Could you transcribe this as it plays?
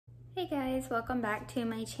Hey guys, welcome back to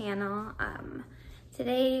my channel.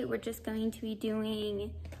 Today we're just going to be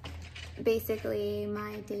doing basically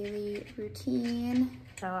my daily routine.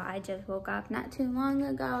 So I just woke up not too long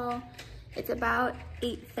ago. It's about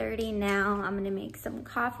 8:30 now. I'm gonna make some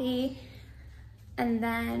coffee and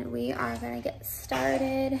then we are gonna get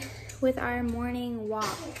started with our morning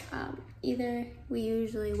walk. Either we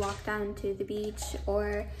usually walk down to the beach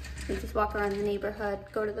or we just walk around the neighborhood,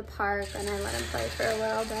 go to the park, and I let him play for a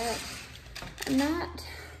little bit. I'm not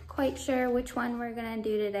quite sure which one we're gonna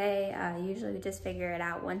do today. Usually we just figure it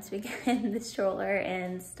out once we get in the stroller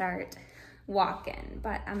and start walking.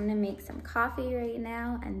 But I'm gonna make some coffee right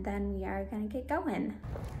now and then we are gonna get going.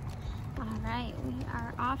 All right, we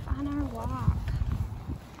are off on our walk.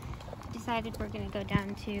 Decided we're gonna go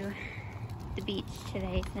down to the beach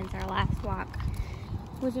today since our last walk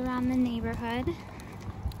was around the neighborhood.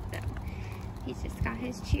 So he's just got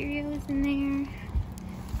his Cheerios in there,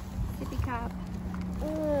 sippy cup.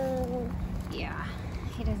 Yeah,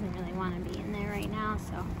 he doesn't really want to be in there right now,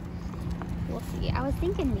 so we'll see. I was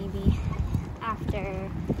thinking maybe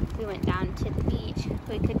after we went down to the beach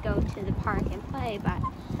we could go to the park and play, but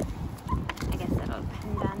I guess that'll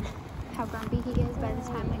depend on how grumpy he is by the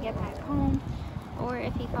time we get back home or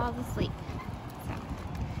if he falls asleep. So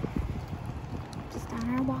just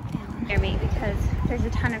on our walk down near me because there's a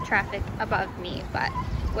ton of traffic above me, but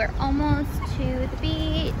we're almost to the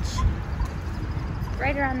beach. It's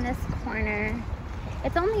right around this corner.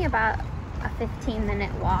 It's only about a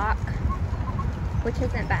 15-minute walk, which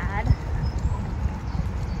isn't bad.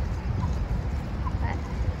 But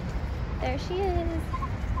there she is.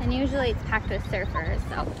 And usually it's packed with surfers,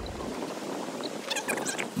 so.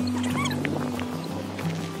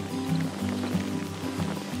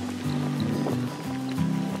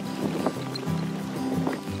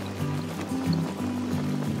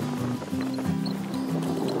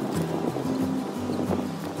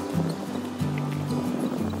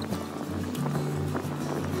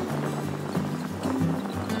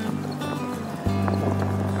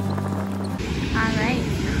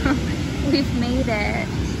 We've made it.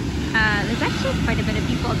 There's actually quite a bit of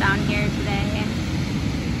people down here today.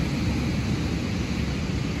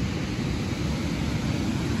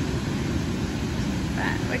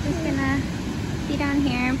 But we're just gonna be down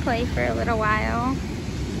here and play for a little while.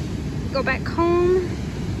 Go back home,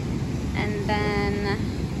 and then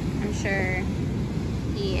I'm sure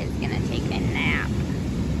he is gonna take a nap.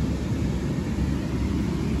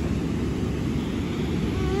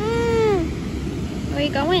 Where are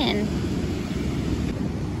you going?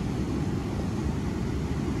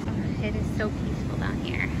 It is so peaceful down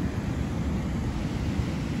here.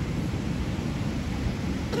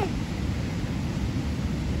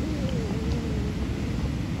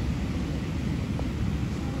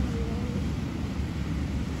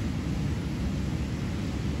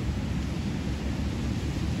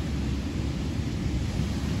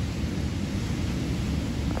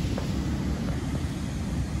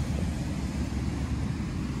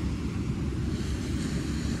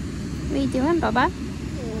 What are you doing, Bubba?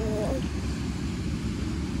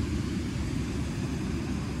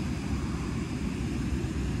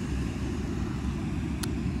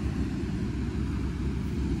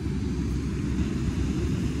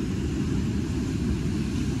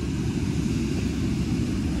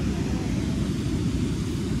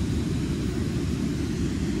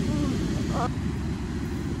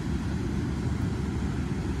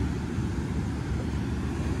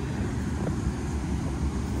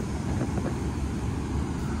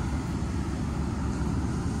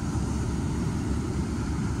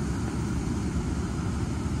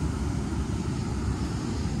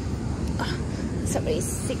 Somebody's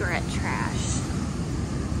cigarette trash.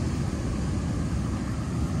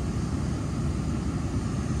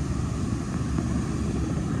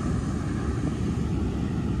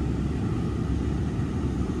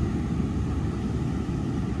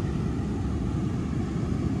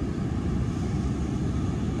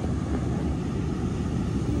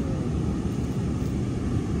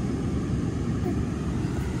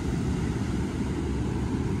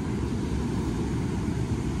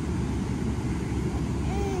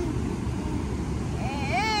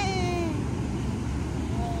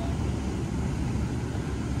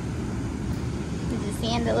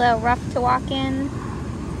 Sand a little rough to walk in.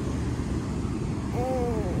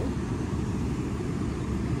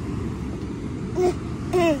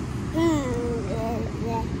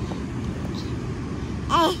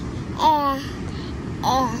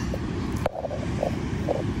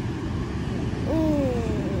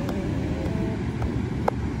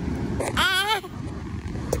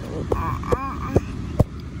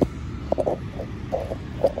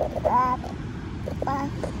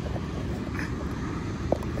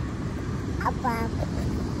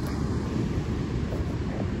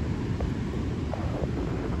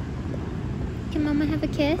 Can Mama have a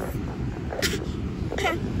kiss?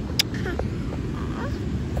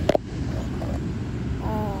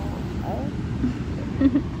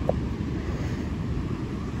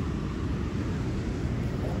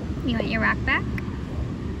 You want your rock back?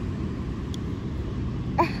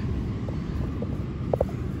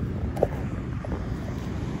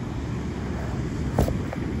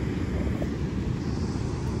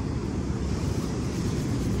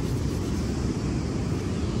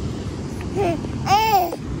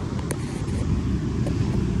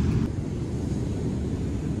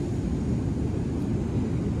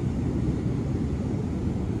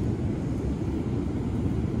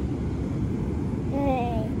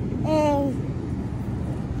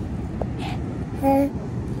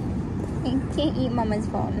 Can't eat Mama's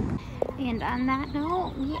phone. And on that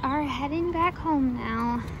note, we are heading back home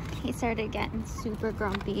now. He started getting super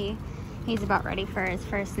grumpy. He's about ready for his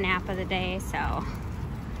first nap of the day, so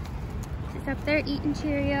he's up there eating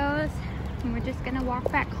Cheerios, and we're just gonna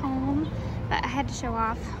walk back home. But I had to show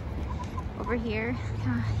off over here.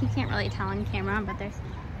 You can't really tell on camera, but there's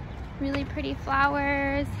really pretty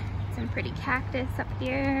flowers, some pretty cactus up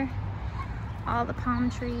here, all the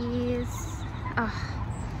palm trees. Oh,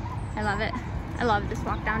 I love it. I love this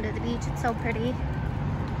walk down to the beach. It's so pretty.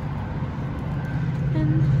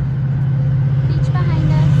 And beach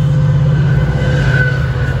behind us.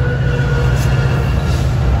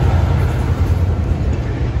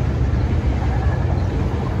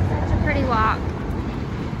 Such a pretty walk.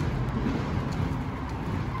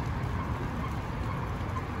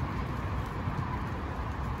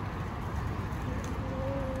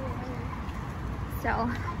 So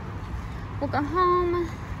we'll go home.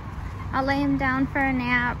 I'll lay him down for a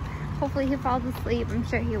nap. Hopefully he falls asleep. I'm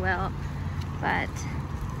sure he will. But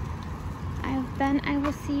I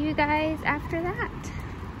will see you guys after that.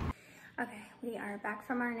 Okay, we are back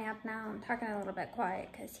from our nap now. I'm talking a little bit quiet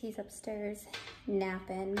because he's upstairs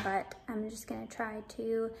napping, but I'm just gonna try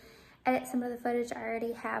to edit some of the footage I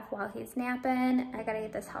already have while he's napping. I gotta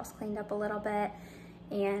get this house cleaned up a little bit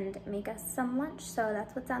and make us some lunch, so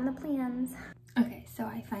that's what's on the plans. Okay, so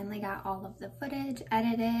I finally got all of the footage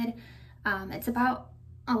edited. It's about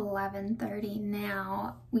 11:30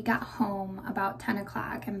 now. We got home about 10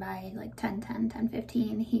 o'clock, and by like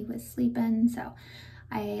 10:15 he was sleeping, so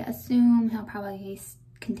I assume he'll probably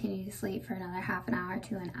continue to sleep for another half an hour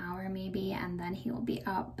to an hour maybe, and then he will be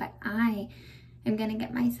up. But I am gonna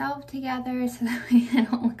get myself together so that way I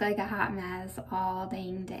don't look like a hot mess all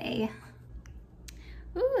dang day.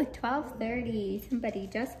 Ooh, 12:30. Somebody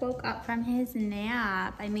just woke up from his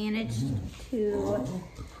nap. I managed to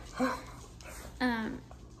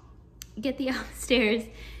get the upstairs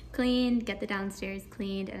cleaned, get the downstairs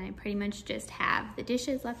cleaned, and I pretty much just have the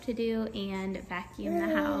dishes left to do and vacuum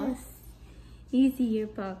the house. Easy, your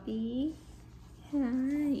puppy.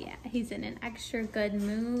 Yeah, he's in an extra good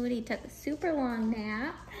mood. He took a super long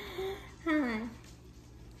nap. Huh.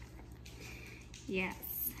 Yes,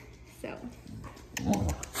 so.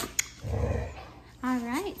 All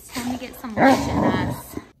right, it's time to get some lunch in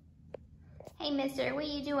us. Hey, mister, what are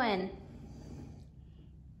you doing?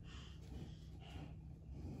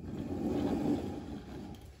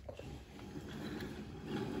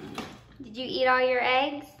 Did you eat all your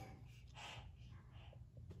eggs?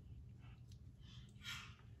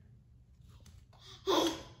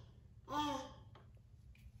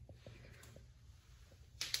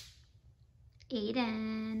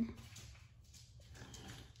 Aiden.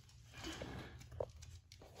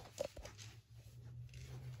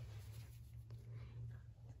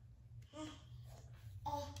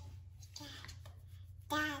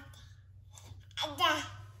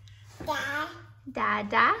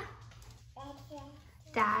 Dada?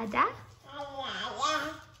 Dada?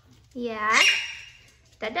 Yeah?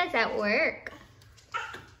 Dada's at work.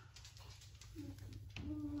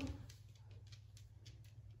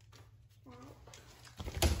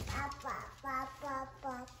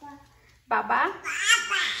 Baba?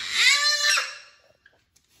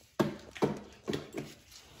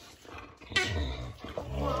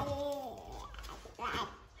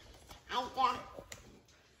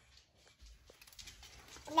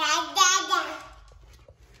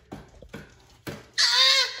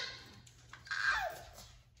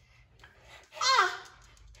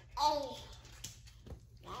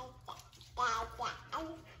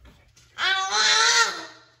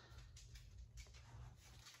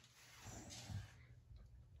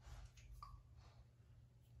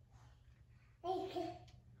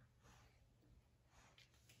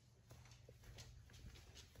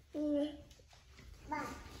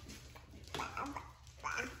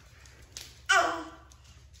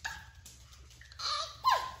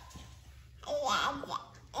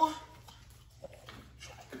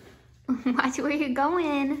 Watch where you're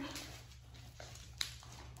going.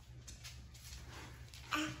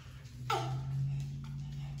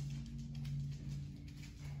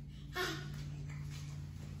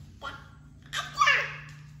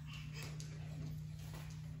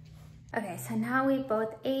 Okay, so now we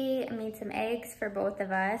both ate. I made some eggs for both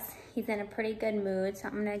of us. He's in a pretty good mood, so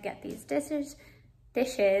I'm gonna get these dishes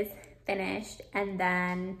finished and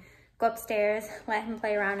then go upstairs, let him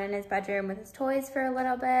play around in his bedroom with his toys for a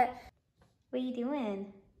little bit. What are you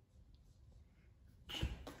doing?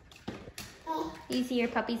 You see your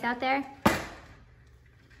puppies out there?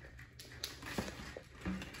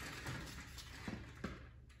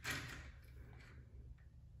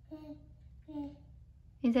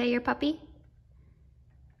 Is that your puppy?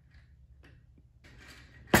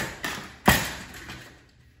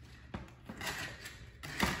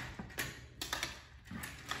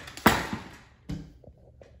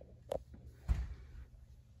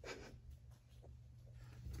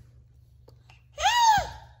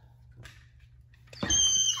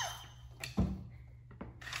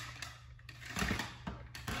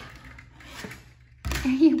 Are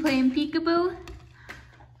you playing peekaboo?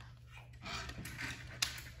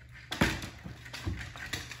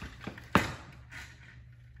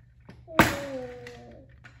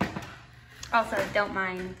 Also, don't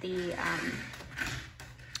mind the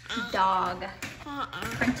dog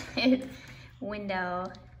printed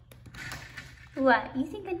window. What? You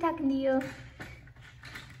think I'm talking to you?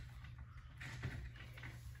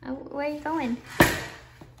 Oh, where are you going?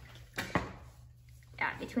 Yeah,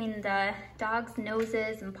 between the dog's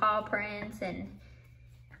noses and paw prints and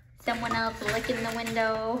someone else licking the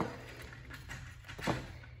window.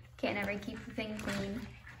 Can't ever keep the thing clean.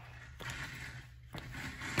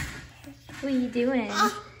 What are you doing?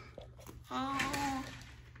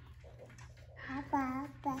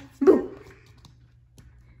 Boo!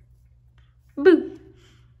 Boo!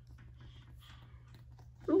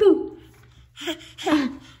 Boo!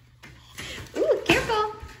 Ooh,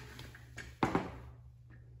 careful!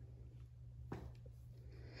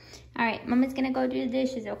 Alright, Mama's gonna go do the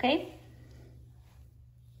dishes, okay?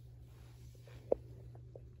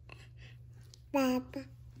 Baba.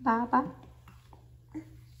 Baba.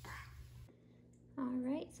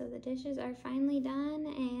 Alright, so the dishes are finally done,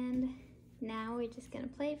 and now we're just gonna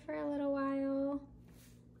play for a little while,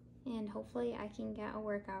 and hopefully I can get a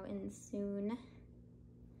workout in soon,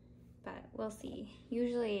 but we'll see.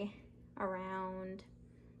 Usually around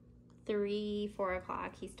 3, 4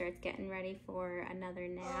 o'clock he starts getting ready for another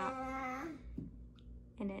nap,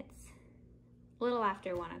 and it's a little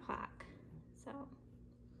after 1 o'clock, so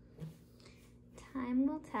time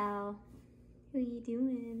will tell. What are you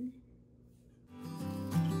doing?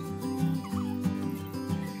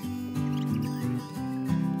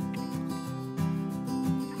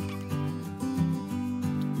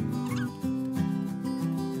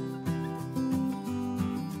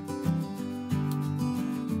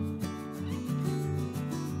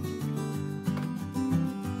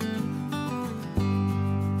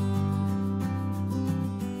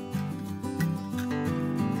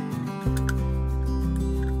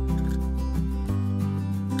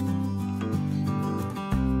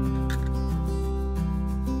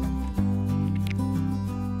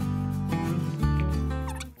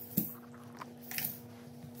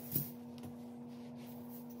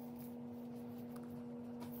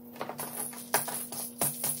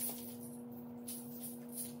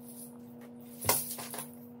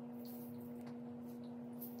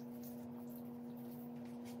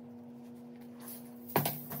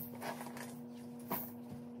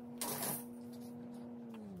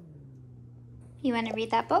 You want to read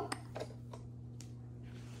that book?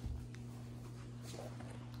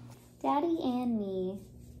 Daddy and me.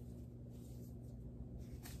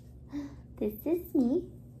 This is me,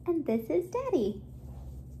 and this is Daddy.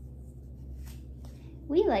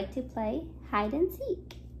 We like to play hide and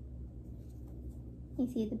seek. You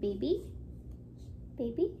see the baby?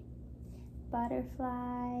 Baby?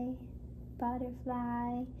 Butterfly,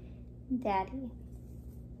 butterfly, Daddy.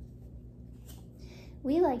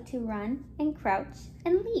 We like to run and crouch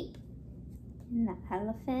and leap. And the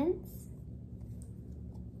elephants.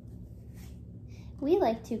 We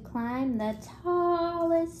like to climb the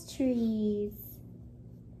tallest trees.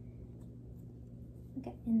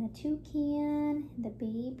 Okay, and the toucan, the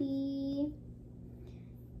baby,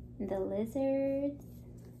 the lizards.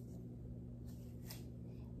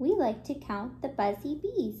 We like to count the buzzy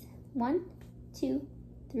bees. 1, 2,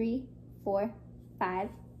 3, 4, 5,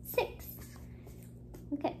 6.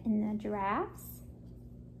 Okay, and the giraffes.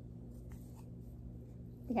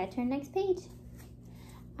 We gotta turn next page.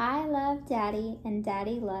 I love Daddy and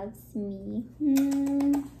Daddy loves me.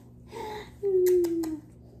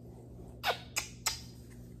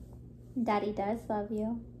 Daddy does love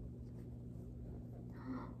you.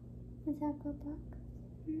 Is that a good book?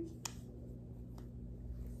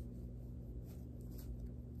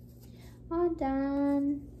 All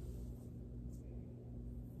done.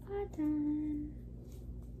 All done.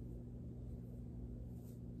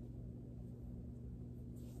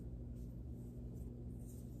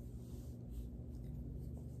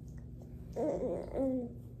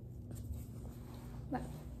 What?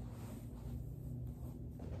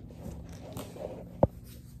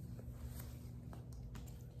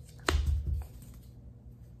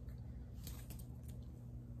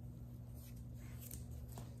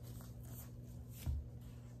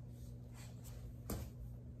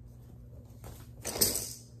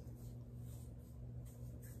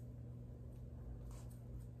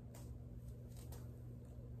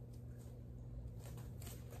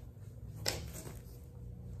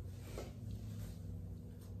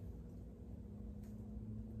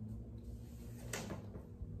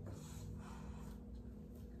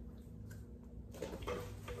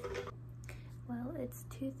 Well, it's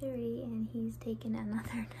 2:30 and he's taken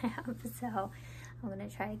another nap, so I'm gonna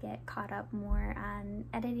try to get caught up more on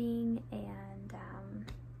editing and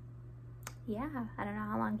yeah, I don't know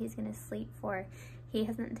how long he's gonna sleep for. He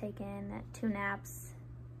hasn't taken 2 naps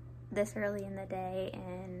this early in the day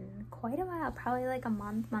in quite a while, probably like a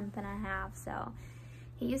month and a half. So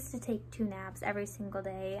he used to take 2 naps every single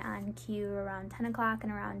day on cue around 10 o'clock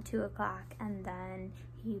and around 2 o'clock, and then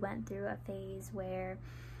he went through a phase where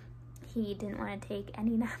he didn't want to take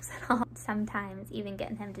any naps at all. Sometimes even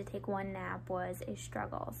getting him to take 1 nap was a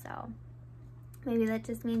struggle, so maybe that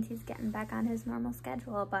just means he's getting back on his normal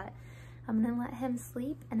schedule, but I'm gonna let him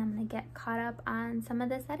sleep and I'm gonna get caught up on some of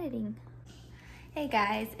this editing. Hey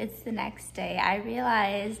guys, it's the next day. I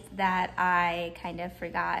realized that I kind of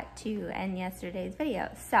forgot to end yesterday's video.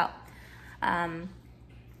 So, I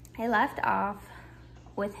left off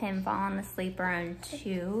with him falling asleep around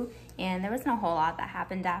 2, and there wasn't a whole lot that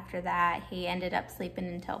happened after that. He ended up sleeping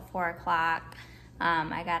until 4 o'clock.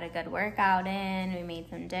 I got a good workout in, we made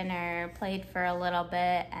some dinner, played for a little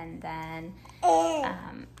bit, and then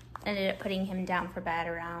ended up putting him down for bed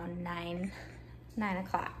around 9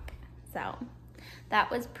 o'clock. So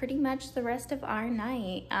that was pretty much the rest of our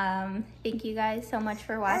night. Thank you guys so much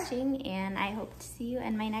for watching, and I hope to see you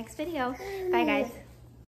in my next video. Bye guys.